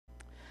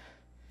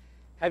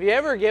Have you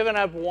ever given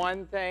up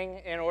one thing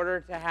in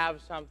order to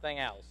have something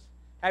else?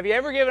 Have you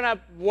ever given up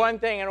one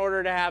thing in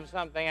order to have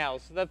something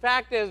else? The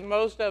fact is,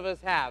 most of us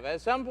have.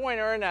 At some point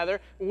or another,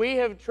 we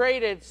have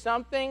traded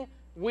something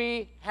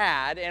we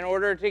had in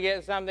order to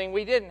get something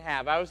we didn't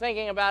have. I was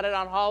thinking about it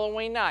on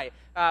Halloween night.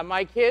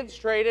 My kids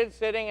traded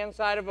sitting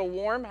inside of a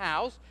warm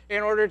house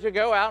in order to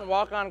go out and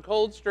walk on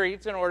cold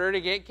streets in order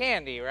to get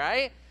candy,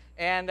 right?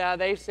 And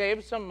they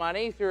saved some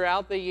money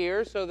throughout the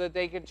year so that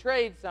they could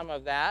trade some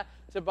of that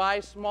to buy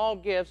small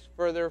gifts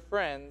for their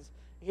friends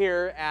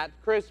here at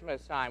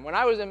Christmas time. When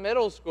I was in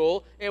middle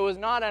school, it was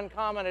not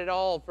uncommon at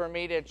all for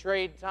me to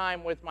trade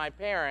time with my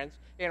parents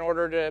in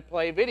order to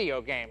play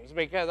video games,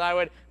 because I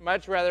would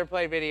much rather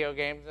play video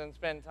games than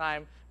spend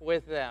time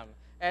with them.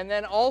 And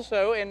then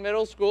also in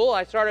middle school,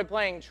 I started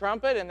playing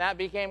trumpet, and that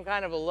became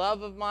kind of a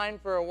love of mine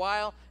for a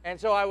while. And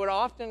so I would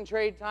often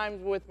trade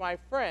times with my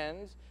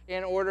friends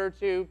in order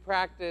to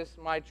practice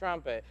my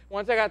trumpet.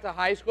 Once I got to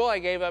high school, I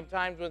gave up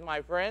times with my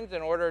friends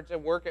in order to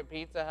work at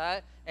Pizza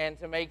Hut and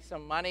to make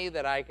some money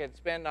that I could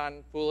spend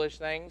on foolish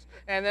things.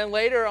 And then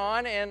later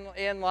on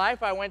in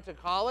life, I went to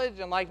college,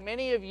 and like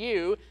many of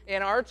you,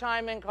 in our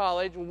time in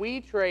college, we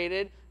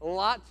traded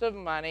lots of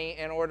money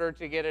in order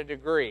to get a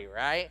degree,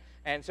 right?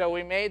 And so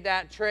we made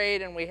that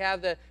trade, and we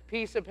have the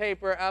piece of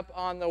paper up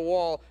on the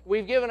wall.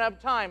 We've given up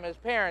time as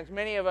parents,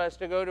 many of us,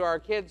 to go to our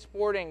kids'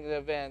 sporting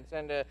events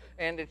and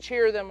to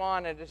cheer them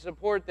on and to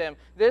support them.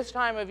 This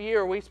time of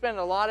year, we spend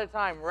a lot of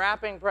time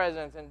wrapping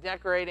presents and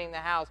decorating the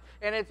house,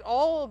 and it's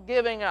all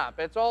giving up.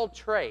 It's all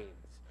trades.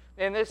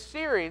 In this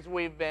series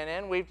we've been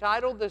in, we've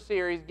titled the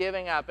series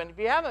Giving Up. And if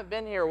you haven't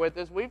been here with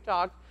us, we've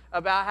talked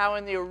about how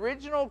in the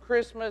original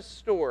Christmas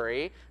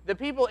story, the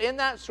people in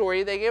that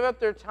story, they gave up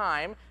their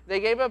time, they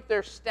gave up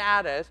their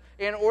status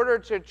in order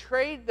to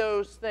trade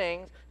those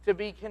things to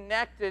be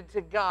connected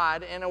to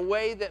God in a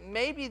way that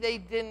maybe they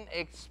didn't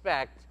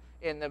expect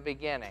in the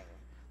beginning.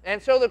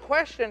 And so the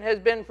question has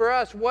been for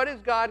us, what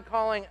is God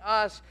calling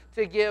us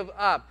to give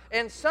up?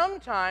 And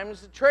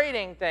sometimes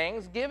trading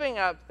things, giving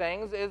up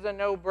things, is a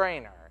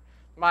no-brainer.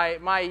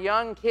 My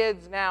young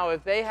kids now,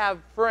 if they have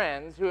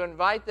friends who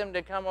invite them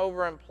to come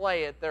over and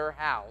play at their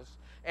house,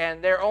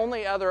 and their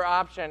only other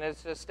option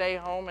is to stay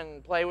home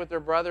and play with their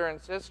brother and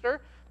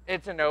sister,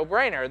 it's a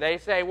no-brainer. They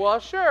say, well,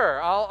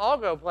 sure, I'll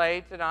go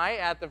play tonight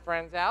at the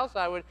friend's house.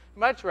 I would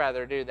much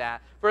rather do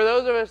that. For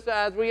those of us,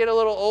 as we get a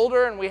little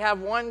older and we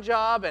have one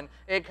job and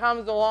it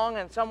comes along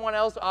and someone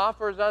else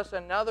offers us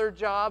another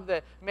job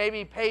that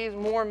maybe pays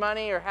more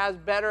money or has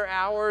better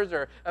hours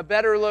or a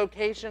better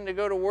location to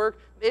go to work,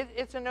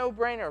 it's a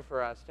no-brainer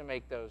for us to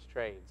make those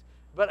trades.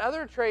 But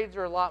other trades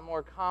are a lot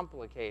more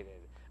complicated.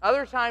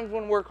 Other times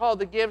when we're called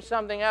to give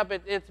something up,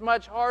 it's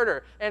much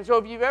harder. And so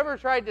if you've ever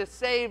tried to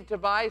save to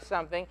buy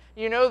something,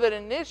 you know that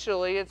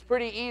initially it's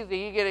pretty easy.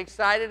 You get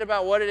excited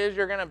about what it is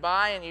you're going to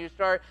buy and you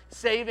start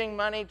saving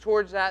money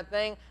towards that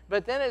thing.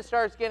 But then it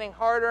starts getting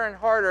harder and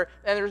harder.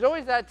 And there's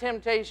always that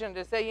temptation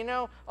to say,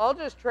 I'll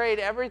just trade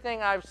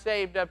everything I've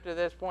saved up to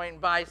this point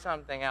and buy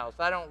something else.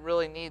 I don't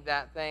really need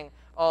that thing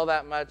all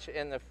that much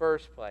in the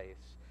first place.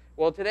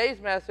 Well, today's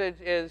message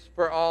is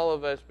for all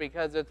of us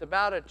because it's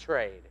about a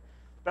trade.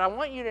 But I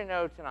want you to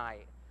know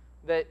tonight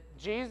that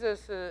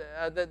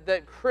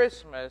that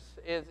Christmas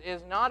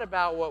is not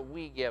about what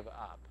we give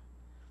up.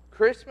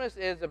 Christmas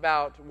is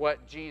about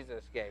what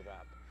Jesus gave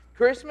up.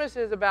 Christmas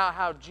is about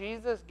how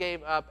Jesus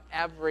gave up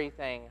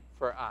everything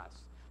for us.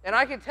 And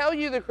I could tell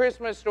you the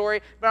Christmas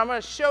story, but I'm going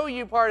to show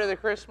you part of the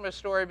Christmas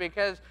story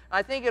because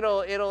I think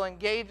it'll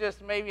engage us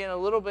maybe in a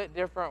little bit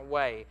different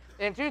way.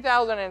 In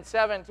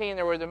 2017,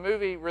 there was a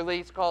movie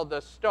released called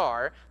The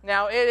Star.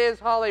 Now, it is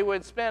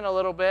Hollywood spin a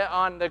little bit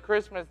on the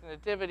Christmas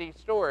nativity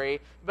story,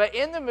 but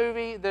in the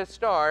movie The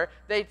Star,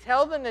 they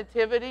tell the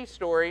nativity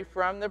story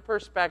from the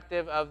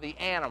perspective of the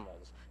animals.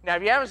 Now,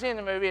 if you haven't seen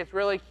the movie, it's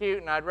really cute,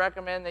 and I'd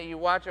recommend that you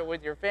watch it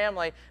with your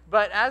family.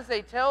 But as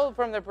they tell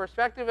from the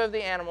perspective of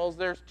the animals,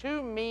 there's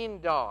two mean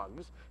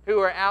dogs who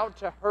are out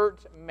to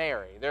hurt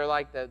Mary. They're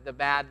like the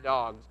bad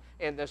dogs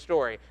in the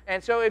story.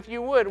 And so if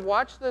you would,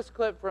 watch this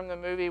clip from the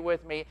movie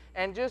with me,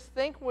 and just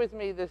think with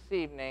me this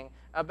evening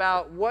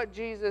about what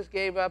Jesus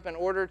gave up in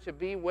order to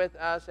be with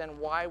us and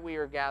why we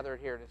are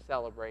gathered here to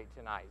celebrate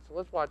tonight. So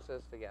let's watch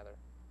this together.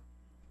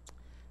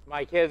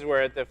 My kids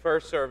were at the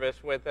first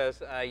service with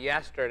us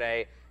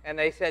yesterday, and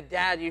they said,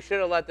 Dad, you should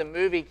have let the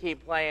movie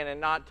keep playing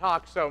and not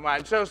talk so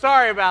much. So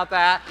sorry about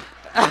that.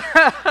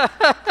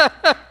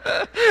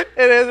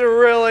 It is a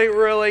really,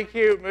 really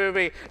cute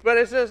movie. But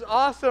it's this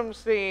awesome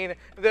scene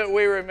that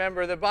we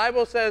remember. The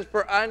Bible says,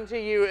 for unto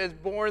you is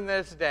born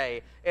this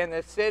day in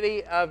the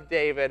city of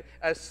David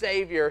a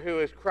Savior who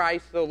is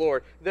Christ the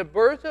Lord. The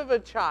birth of a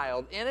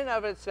child in and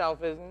of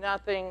itself is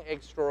nothing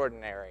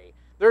extraordinary.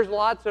 There's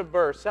lots of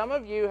births. Some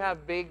of you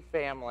have big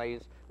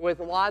families with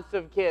lots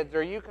of kids,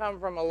 or you come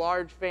from a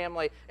large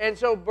family. And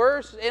so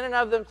births in and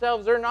of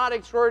themselves are not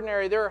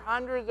extraordinary. There are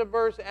hundreds of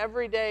births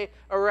every day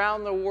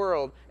around the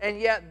world.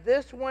 And yet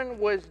this one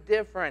was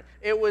different.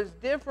 It was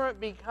different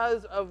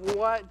because of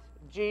what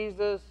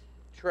Jesus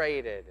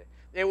traded.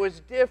 It was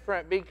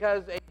different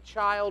because a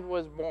child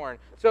was born.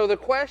 So the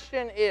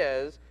question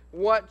is,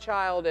 what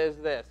child is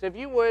this? If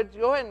you would,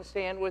 go ahead and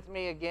stand with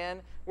me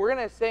again. We're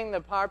going to sing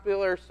the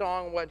popular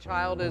song, What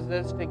Child Is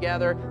This,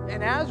 together.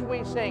 And as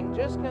we sing,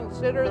 just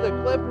consider the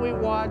clip we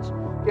watched.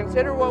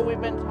 Consider what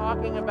we've been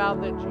talking about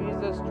that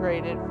Jesus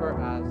traded for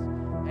us.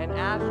 And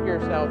ask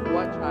yourself,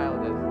 what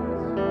child is this?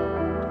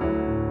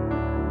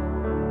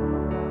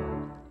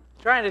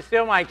 Trying to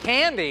steal my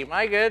candy.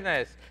 My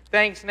goodness.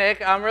 Thanks,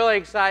 Nick. I'm really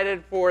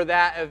excited for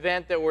that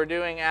event that we're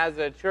doing as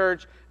a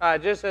church.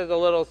 Just as a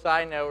little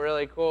side note,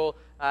 really cool.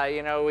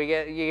 You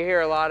hear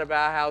a lot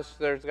about how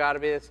there's got to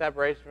be a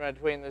separation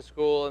between the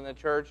school and the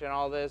church and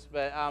all this,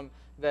 but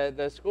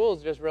the school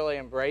is just really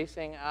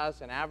embracing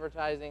us and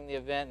advertising the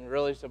event and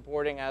really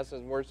supporting us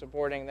as we're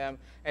supporting them.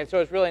 And so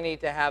it's really neat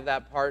to have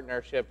that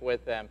partnership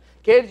with them.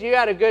 Kids, you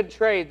had a good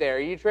trade there.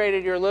 You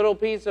traded your little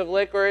piece of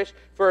licorice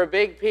for a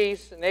big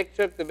piece. Nick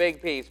took the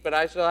big piece, but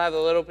I still have the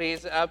little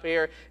piece up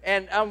here.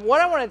 And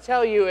what I want to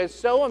tell you is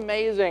so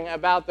amazing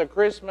about the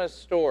Christmas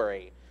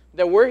story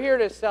that we're here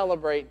to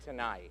celebrate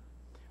tonight.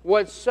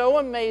 What's so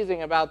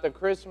amazing about the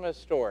Christmas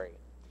story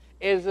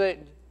is that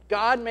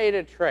God made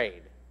a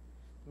trade,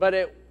 but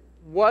it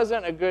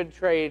wasn't a good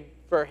trade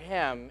for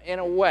him in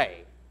a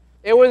way.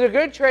 It was a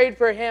good trade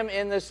for him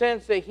in the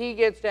sense that he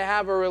gets to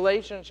have a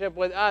relationship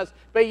with us,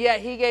 but yet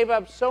he gave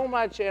up so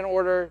much in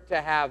order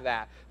to have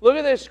that. Look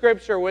at this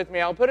scripture with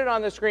me. I'll put it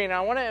on the screen.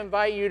 I want to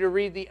invite you to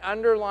read the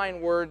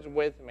underlined words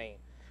with me.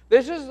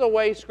 This is the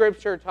way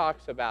Scripture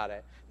talks about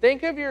it.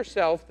 Think of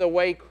yourself the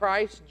way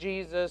Christ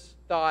Jesus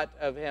thought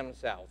of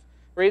himself.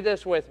 Read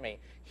this with me.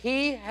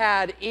 He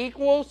had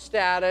equal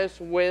status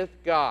with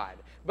God,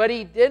 but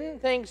he didn't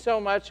think so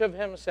much of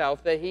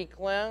himself that he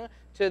clung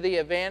to the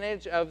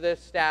advantage of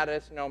this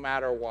status no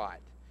matter what.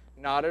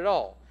 Not at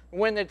all.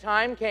 When the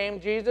time came,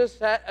 Jesus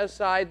set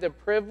aside the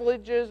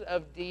privileges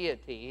of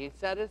deity. He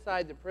set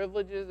aside the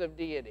privileges of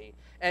deity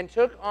and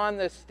took on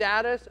the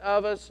status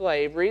of a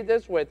slave. Read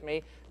this with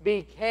me.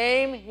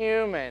 Became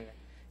human.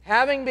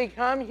 Having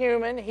become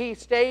human, he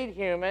stayed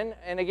human.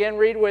 And again,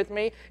 read with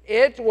me.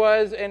 It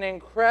was an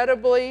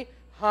incredibly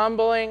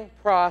humbling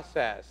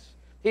process.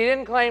 He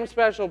didn't claim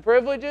special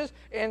privileges.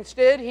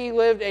 Instead, he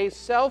lived a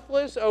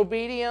selfless,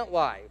 obedient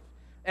life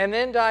and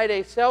then died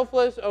a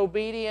selfless,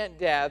 obedient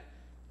death,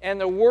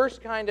 and the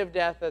worst kind of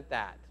death at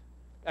that,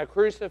 a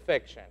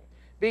crucifixion.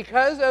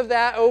 Because of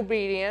that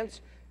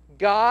obedience,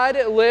 God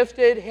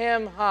lifted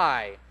him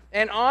high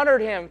and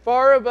honored him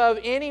far above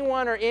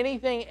anyone or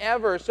anything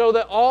ever, so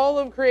that all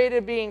of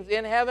created beings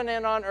in heaven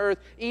and on earth,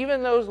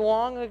 even those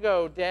long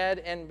ago dead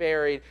and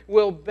buried,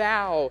 will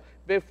bow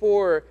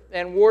before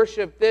and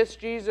worship this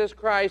Jesus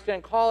Christ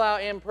and call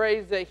out in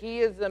praise that he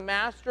is the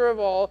master of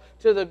all,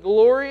 to the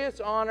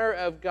glorious honor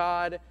of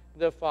God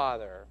the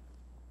Father.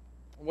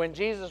 When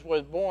Jesus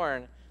was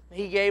born,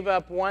 he gave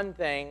up one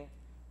thing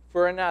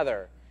for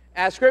another.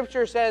 As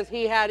Scripture says,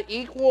 he had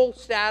equal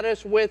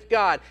status with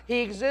God. He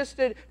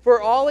existed for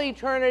all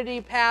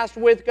eternity past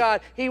with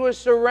God. He was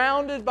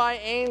surrounded by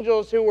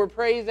angels who were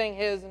praising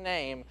his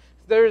name.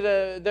 There's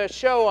the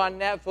show on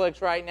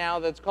Netflix right now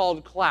that's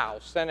called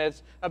Klaus, and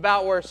it's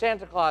about where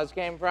Santa Claus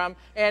came from.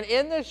 And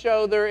in the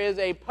show, there is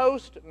a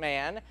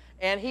postman,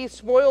 and he's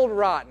spoiled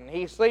rotten.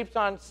 He sleeps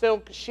on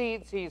silk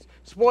sheets. He's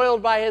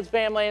spoiled by his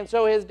family. And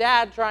so his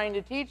dad, trying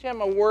to teach him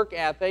a work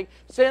ethic,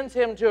 sends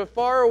him to a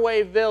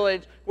faraway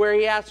village where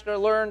he has to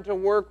learn to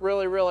work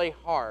really, really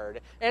hard.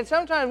 And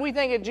sometimes we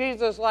think of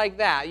Jesus like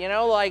that,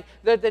 like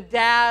that the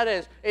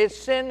dad is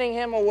sending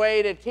him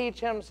away to teach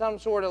him some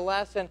sort of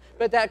lesson.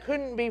 But that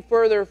couldn't be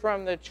further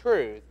from the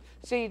truth.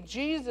 See,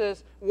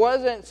 Jesus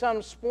wasn't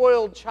some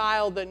spoiled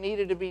child that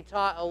needed to be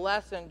taught a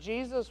lesson.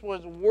 Jesus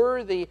was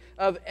worthy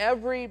of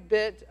every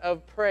bit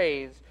of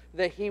praise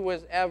that he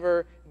was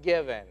ever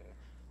given.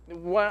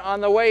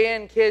 On the way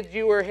in, kids,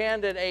 you were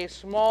handed a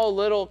small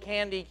little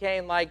candy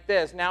cane like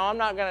this. Now, I'm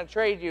not going to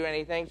trade you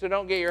anything, so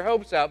don't get your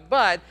hopes up.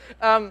 But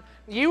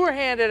you were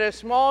handed a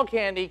small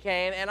candy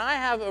cane, and I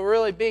have a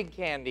really big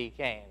candy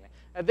cane.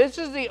 This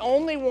is the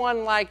only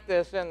one like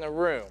this in the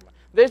room.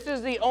 This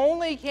is the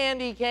only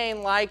candy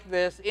cane like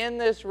this in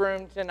this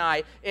room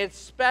tonight. It's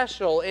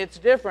special. It's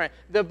different.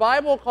 The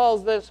Bible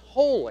calls this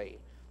holy.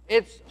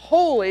 It's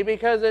holy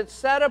because it's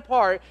set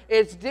apart.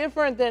 It's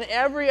different than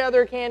every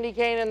other candy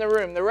cane in the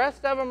room. The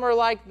rest of them are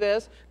like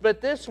this, but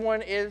this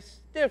one is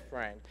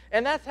different.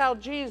 And that's how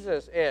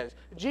Jesus is.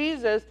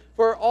 Jesus,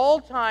 for all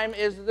time,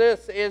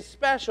 is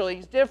special.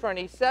 He's different.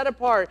 He's set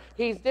apart.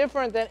 He's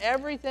different than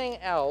everything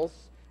else,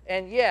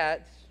 and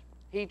yet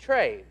he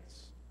trades.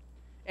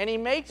 And he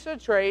makes a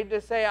trade to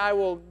say, I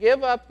will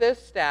give up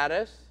this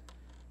status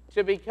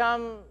to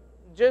become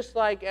just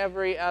like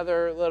every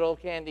other little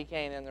candy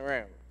cane in the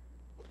room.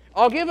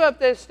 I'll give up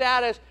this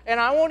status, and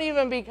I won't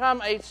even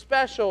become a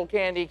special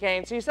candy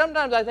cane. See,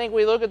 sometimes I think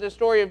we look at the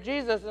story of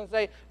Jesus and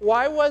say,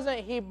 why wasn't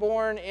he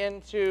born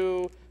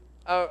into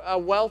a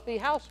wealthy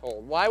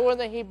household? Why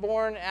wasn't he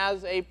born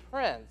as a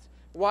prince?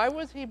 Why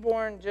was he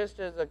born just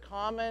as a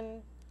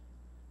common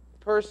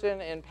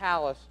person in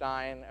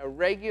Palestine, a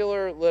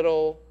regular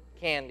little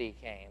candy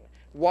cane?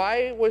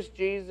 Why was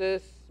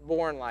Jesus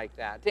born like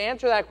that? To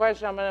answer that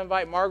question, I'm going to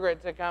invite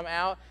Margaret to come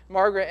out,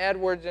 Margaret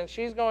Edwards, and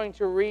she's going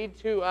to read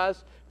to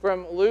us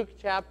from Luke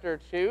chapter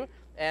 2.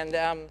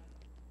 And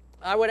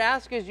I would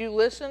ask, as you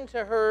listen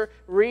to her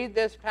read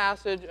this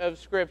passage of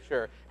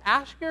Scripture,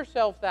 ask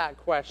yourself that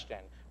question.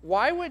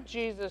 Why would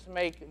Jesus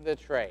make the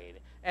trade?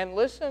 And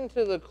listen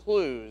to the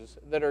clues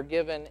that are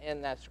given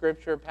in that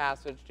Scripture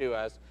passage to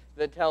us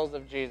that tells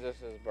of Jesus'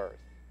 birth.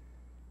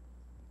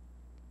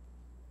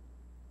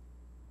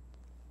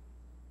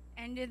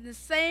 And in the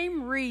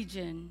same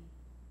region,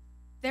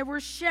 there were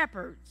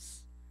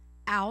shepherds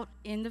out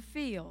in the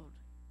field,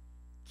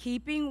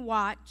 keeping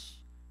watch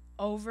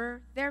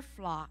over their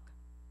flock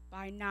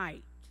by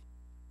night.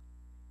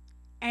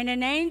 And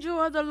an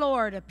angel of the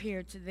Lord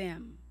appeared to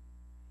them,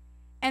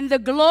 and the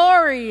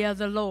glory of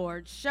the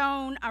Lord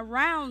shone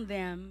around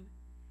them,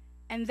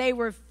 and they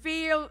were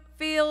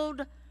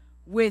filled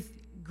with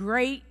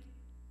great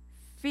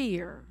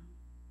fear.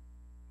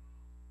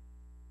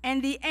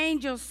 And the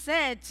angel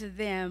said to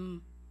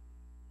them,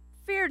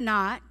 "Fear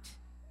not,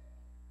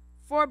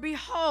 for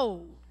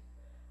behold,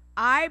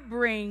 I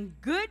bring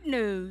good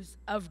news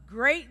of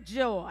great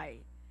joy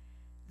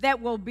that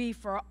will be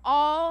for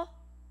all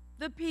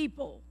the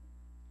people.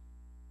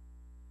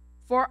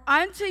 For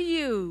unto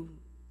you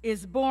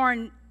is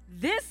born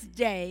this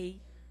day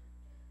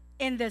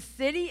in the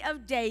city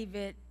of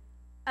David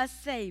a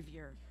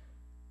Savior,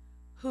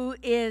 who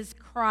is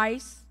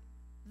Christ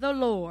the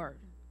Lord.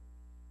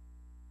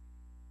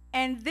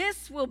 And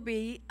this will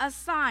be a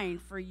sign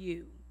for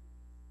you.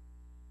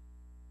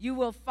 You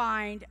will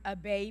find a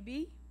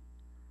baby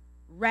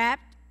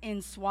wrapped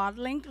in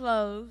swaddling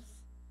clothes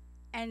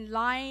and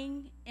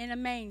lying in a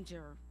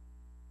manger."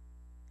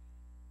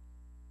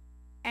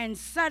 And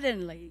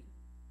suddenly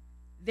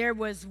there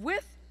was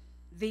with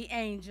the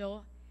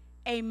angel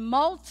a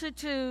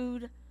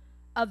multitude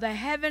of the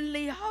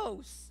heavenly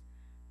hosts,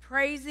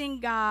 praising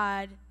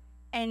God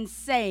and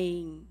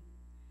saying,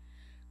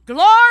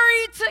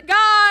 "Glory to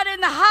God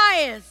in the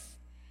highest,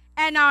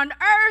 and on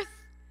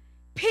earth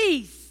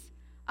peace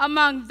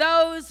among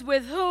those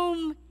with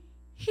whom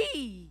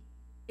he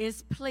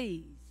is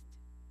pleased."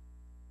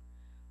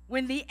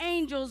 When the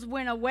angels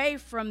went away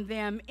from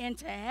them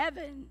into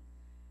heaven,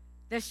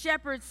 the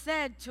shepherds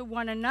said to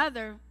one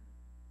another,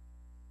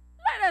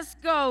 "Let us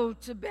go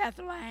to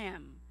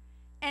Bethlehem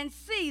and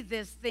see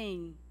this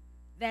thing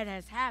that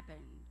has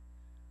happened,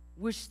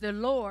 which the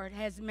Lord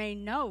has made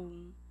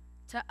known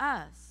to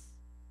us."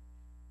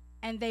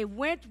 And they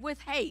went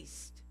with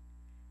haste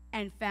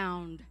and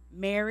found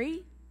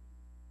Mary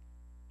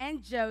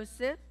and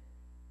Joseph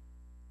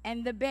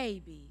and the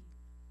baby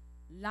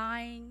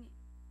lying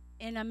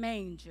in a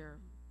manger.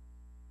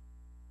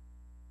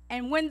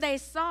 And when they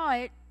saw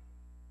it,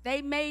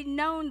 they made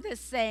known the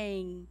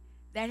saying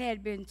that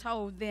had been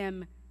told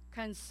them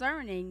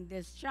concerning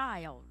this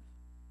child.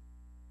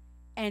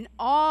 And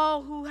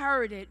all who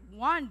heard it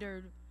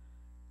wondered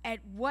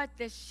at what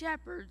the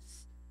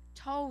shepherds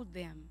told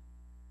them.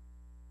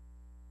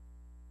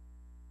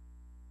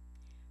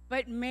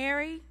 But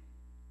Mary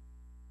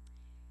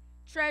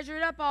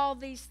treasured up all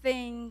these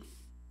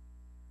things,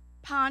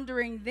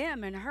 pondering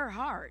them in her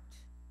heart.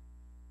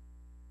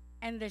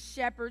 And the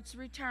shepherds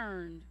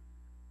returned,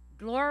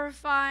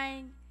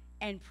 glorifying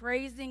and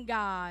praising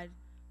God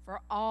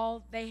for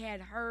all they had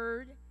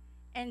heard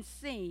and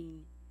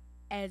seen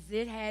as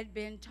it had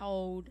been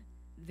told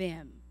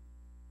them.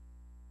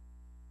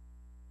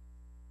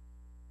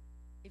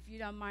 If you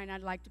don't mind,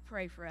 I'd like to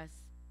pray for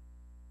us.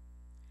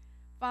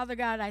 Father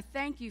God, I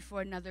thank you for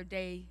another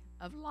day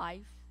of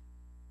life.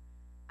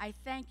 I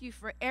thank you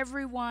for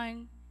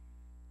everyone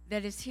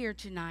that is here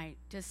tonight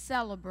to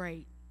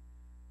celebrate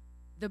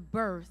the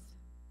birth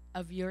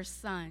of your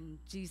Son,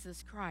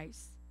 Jesus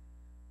Christ,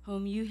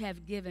 whom you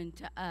have given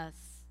to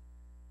us.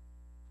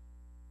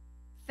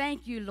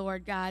 Thank you,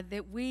 Lord God,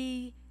 that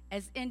we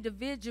as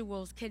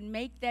individuals can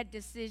make that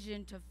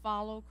decision to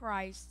follow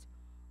Christ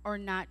or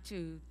not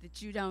to,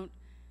 that you don't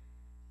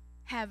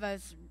have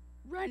us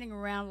running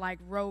around like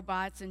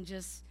robots and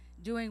just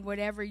doing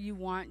whatever you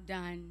want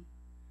done,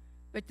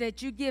 but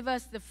that you give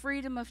us the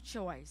freedom of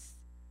choice.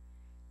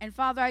 And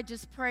Father, I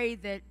just pray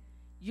that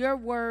your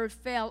word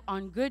fell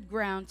on good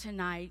ground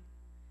tonight,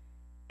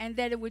 and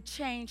that it would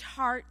change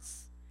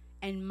hearts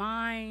and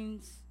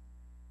minds,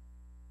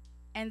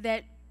 and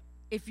that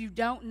if you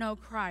don't know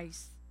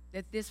Christ,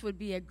 that this would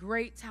be a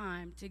great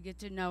time to get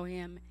to know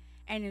him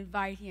and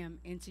invite him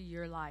into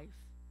your life.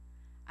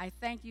 I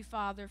thank you,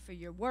 Father, for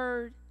your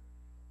word.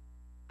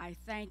 I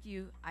thank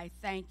you, I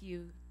thank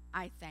you,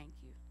 I thank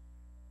you.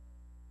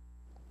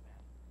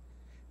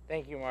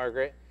 Thank you,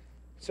 Margaret.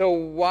 So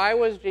why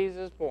was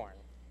Jesus born?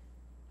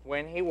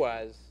 When he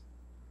was,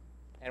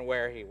 and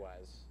where he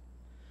was?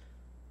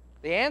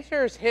 The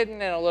answer is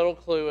hidden in a little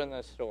clue in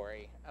the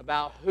story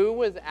about who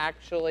was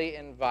actually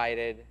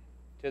invited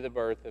to the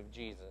birth of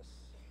Jesus.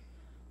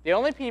 The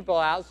only people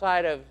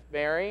outside of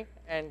Mary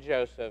and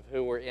Joseph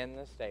who were in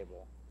the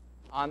stable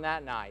on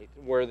that night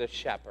were the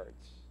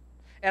shepherds.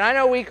 And I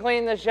know we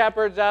clean the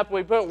shepherds up.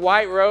 We put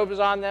white robes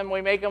on them.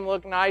 We make them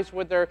look nice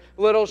with their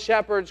little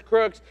shepherd's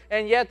crooks.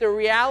 And yet the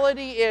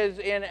reality is,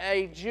 in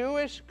a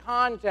Jewish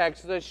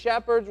context, the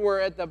shepherds were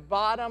at the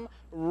bottom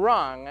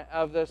rung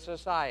of the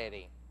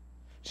society.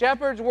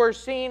 Shepherds were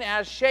seen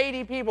as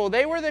shady people.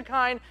 They were the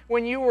kind,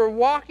 when you were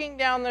walking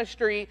down the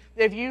street,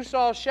 if you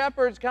saw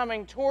shepherds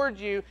coming towards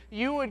you,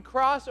 you would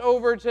cross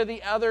over to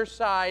the other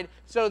side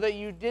so that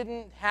you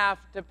didn't have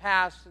to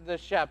pass the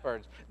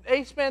shepherds.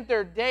 They spent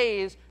their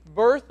days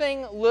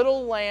birthing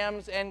little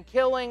lambs and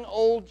killing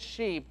old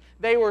sheep.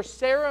 They were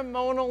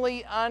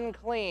ceremonially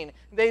unclean.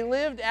 They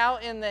lived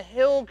out in the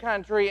hill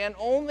country and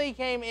only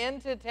came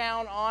into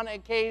town on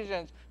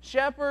occasions.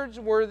 Shepherds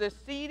were the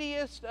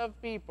seediest of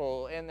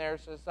people in their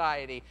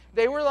society.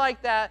 They were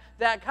like that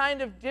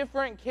kind of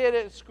different kid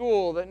at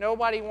school that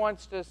nobody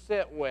wants to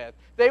sit with.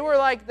 They were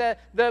like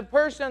the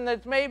person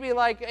that's maybe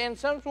like in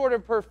some sort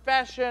of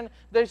profession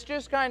that's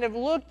just kind of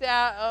looked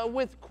at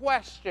with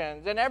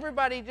questions, and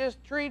everybody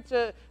just treats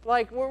it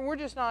like we're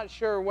just not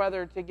sure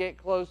whether to get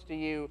close to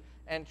you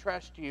and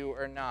trust you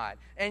or not.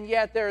 And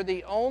yet they're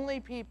the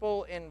only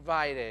people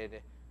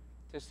invited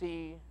to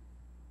see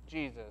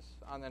Jesus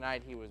on the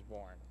night he was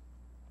born.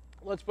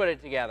 Let's put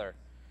it together.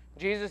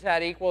 Jesus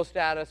had equal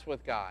status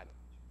with God.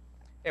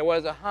 It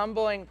was a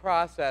humbling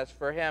process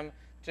for him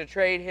to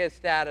trade his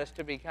status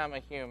to become a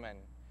human.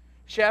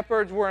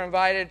 Shepherds were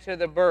invited to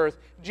the birth.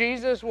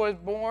 Jesus was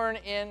born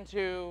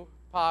into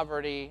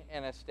poverty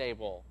in a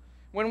stable.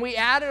 When we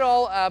add it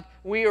all up,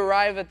 we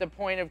arrive at the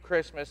point of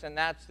Christmas, and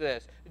that's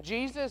this.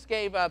 Jesus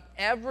gave up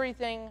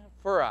everything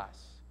for us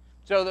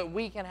so that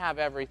we can have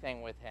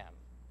everything with him.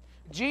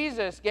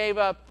 Jesus gave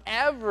up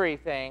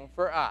everything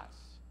for us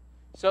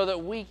so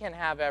that we can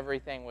have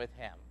everything with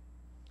him.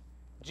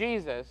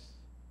 Jesus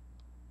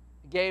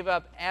gave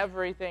up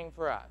everything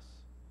for us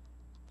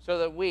so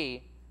that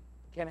we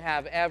can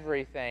have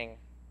everything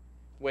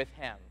with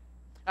him.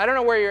 I don't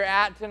know where you're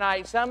at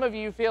tonight. Some of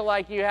you feel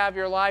like you have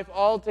your life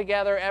all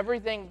together.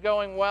 Everything's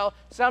going well.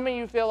 Some of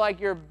you feel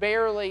like you're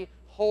barely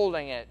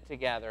holding it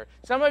together.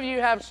 Some of you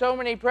have so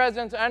many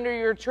presents under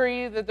your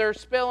tree that they're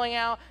spilling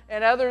out,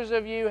 and others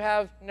of you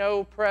have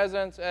no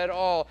presents at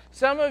all.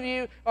 Some of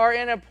you are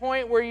in a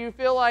point where you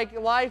feel like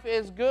life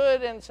is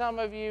good, and some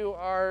of you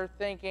are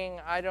thinking,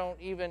 I don't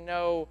even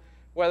know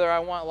whether I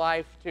want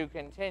life to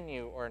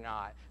continue or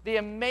not. The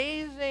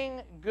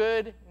amazing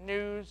good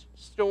news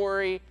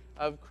story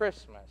of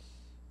Christmas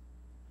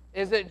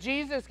is that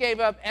Jesus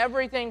gave up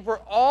everything for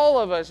all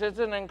of us. It's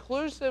an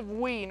inclusive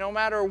we. No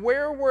matter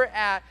where we're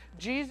at,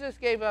 Jesus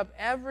gave up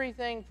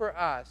everything for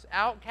us,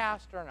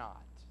 outcast or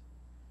not,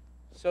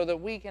 so that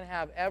we can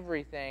have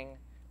everything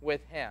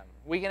with him.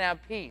 We can have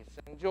peace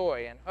and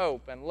joy and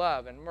hope and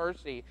love and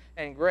mercy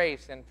and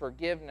grace and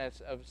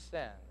forgiveness of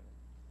sin.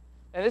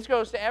 And this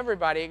goes to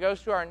everybody. It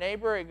goes to our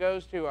neighbor. It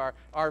goes to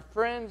our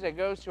friends. It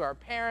goes to our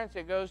parents.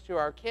 It goes to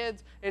our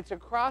kids. It's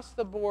across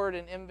the board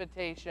an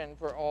invitation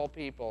for all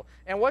people.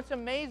 And what's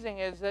amazing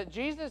is that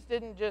Jesus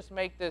didn't just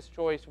make this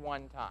choice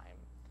one time.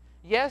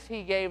 Yes,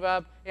 he gave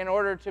up in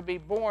order to be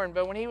born,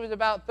 but when he was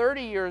about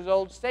 30 years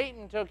old,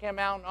 Satan took him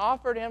out and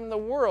offered him the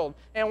world.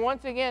 And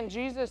once again,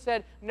 Jesus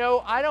said, no,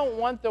 I don't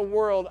want the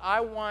world.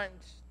 I want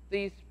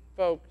these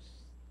folks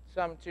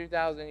some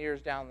 2,000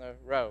 years down the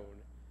road.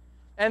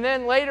 And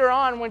then later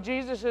on, when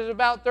Jesus is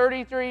about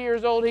 33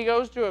 years old, he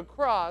goes to a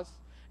cross,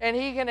 and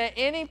he can at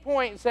any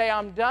point say,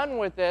 I'm done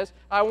with this.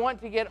 I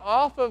want to get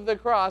off of the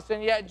cross.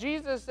 And yet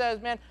Jesus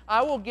says, man,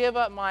 I will give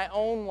up my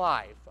own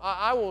life.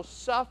 I will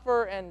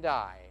suffer and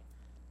die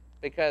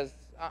because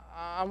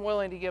I'm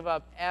willing to give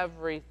up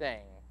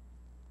everything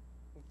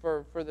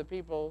for the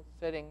people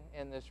sitting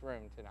in this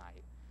room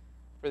tonight.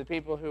 For the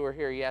people who were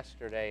here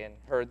yesterday and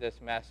heard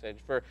this message,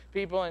 for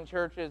people in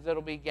churches that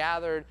will be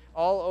gathered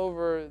all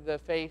over the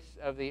face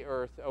of the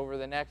earth over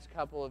the next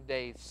couple of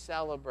days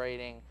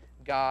celebrating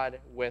God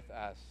with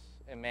us,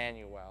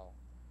 Emmanuel.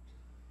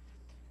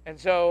 And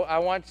so I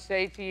want to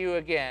say to you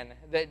again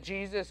that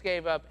Jesus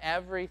gave up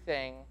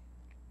everything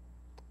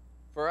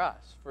for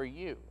us, for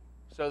you,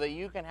 so that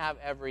you can have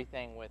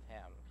everything with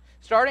him.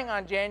 Starting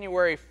on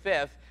January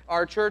 5th,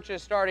 our church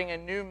is starting a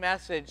new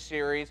message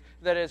series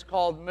that is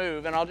called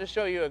Move. And I'll just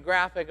show you a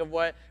graphic of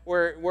what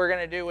we're going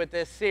to do with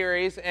this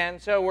series.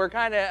 And so we're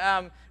kind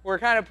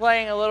of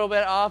playing a little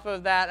bit off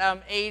of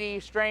that 80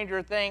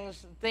 Stranger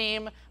Things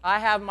theme. I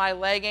have my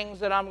leggings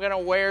that I'm going to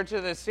wear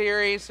to the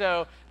series,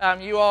 so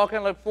you all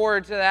can look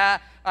forward to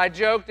that. I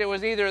joked it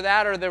was either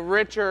that or the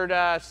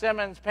Richard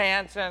Simmons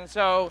pants, and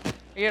so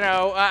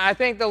I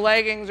think the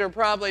leggings are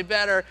probably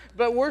better.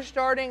 But we're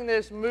starting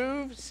this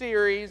Move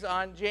series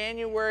on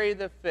January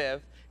the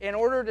 5th in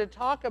order to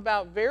talk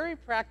about very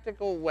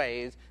practical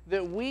ways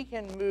that we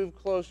can move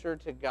closer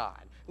to God.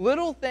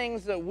 Little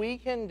things that we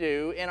can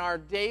do in our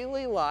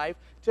daily life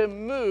to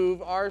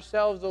move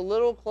ourselves a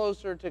little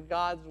closer to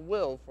God's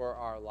will for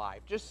our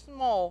life. Just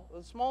small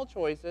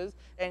choices,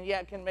 and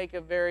yet can make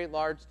a very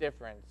large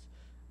difference.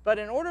 But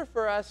in order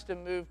for us to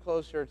move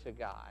closer to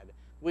God,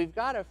 we've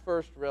got to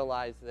first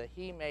realize that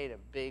he made a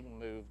big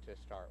move to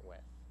start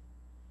with.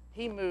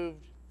 He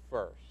moved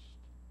first.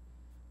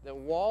 That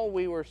while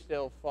we were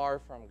still far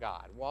from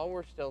God, while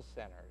we're still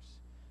sinners,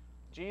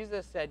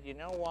 Jesus said, you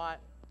know what?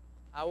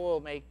 I will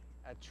make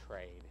a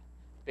trade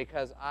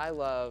because I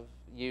love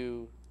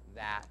you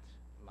that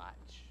much.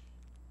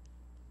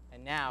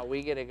 And now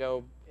we get to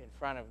go in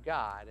front of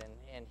God,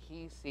 and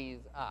he sees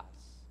us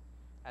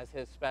as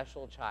his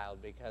special child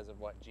because of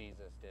what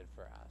Jesus did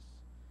for us.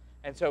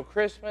 And so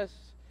Christmas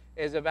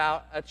is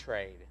about a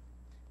trade,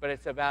 but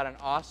it's about an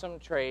awesome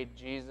trade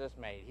Jesus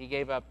made. He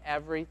gave up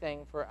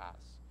everything for us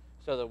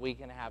so that we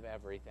can have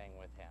everything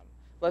with him.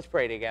 Let's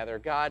pray together.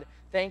 God,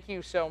 thank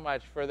you so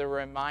much for the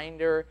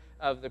reminder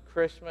of the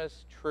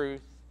Christmas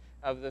truth,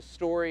 of the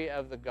story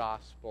of the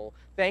gospel.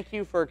 Thank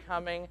you for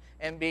coming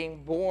and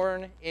being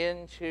born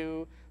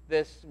into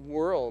this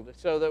world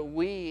so that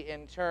we,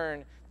 in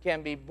turn,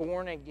 can be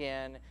born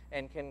again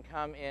and can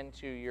come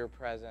into your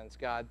presence.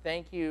 God,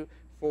 thank you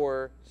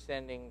for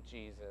sending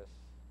Jesus.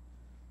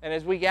 And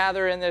as we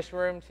gather in this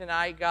room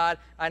tonight, God,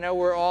 I know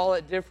we're all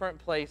at different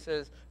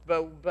places,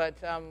 but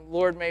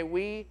Lord, may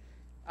we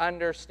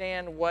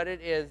understand what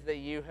it is that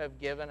you have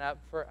given up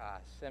for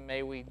us, and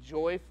may we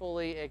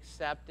joyfully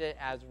accept it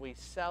as we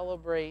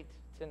celebrate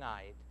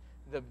tonight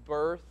the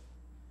birth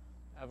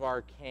of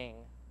our King.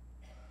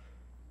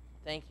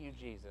 Thank you,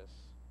 Jesus.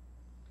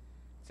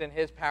 It's in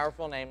his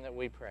powerful name that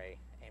we pray.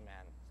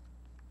 Amen.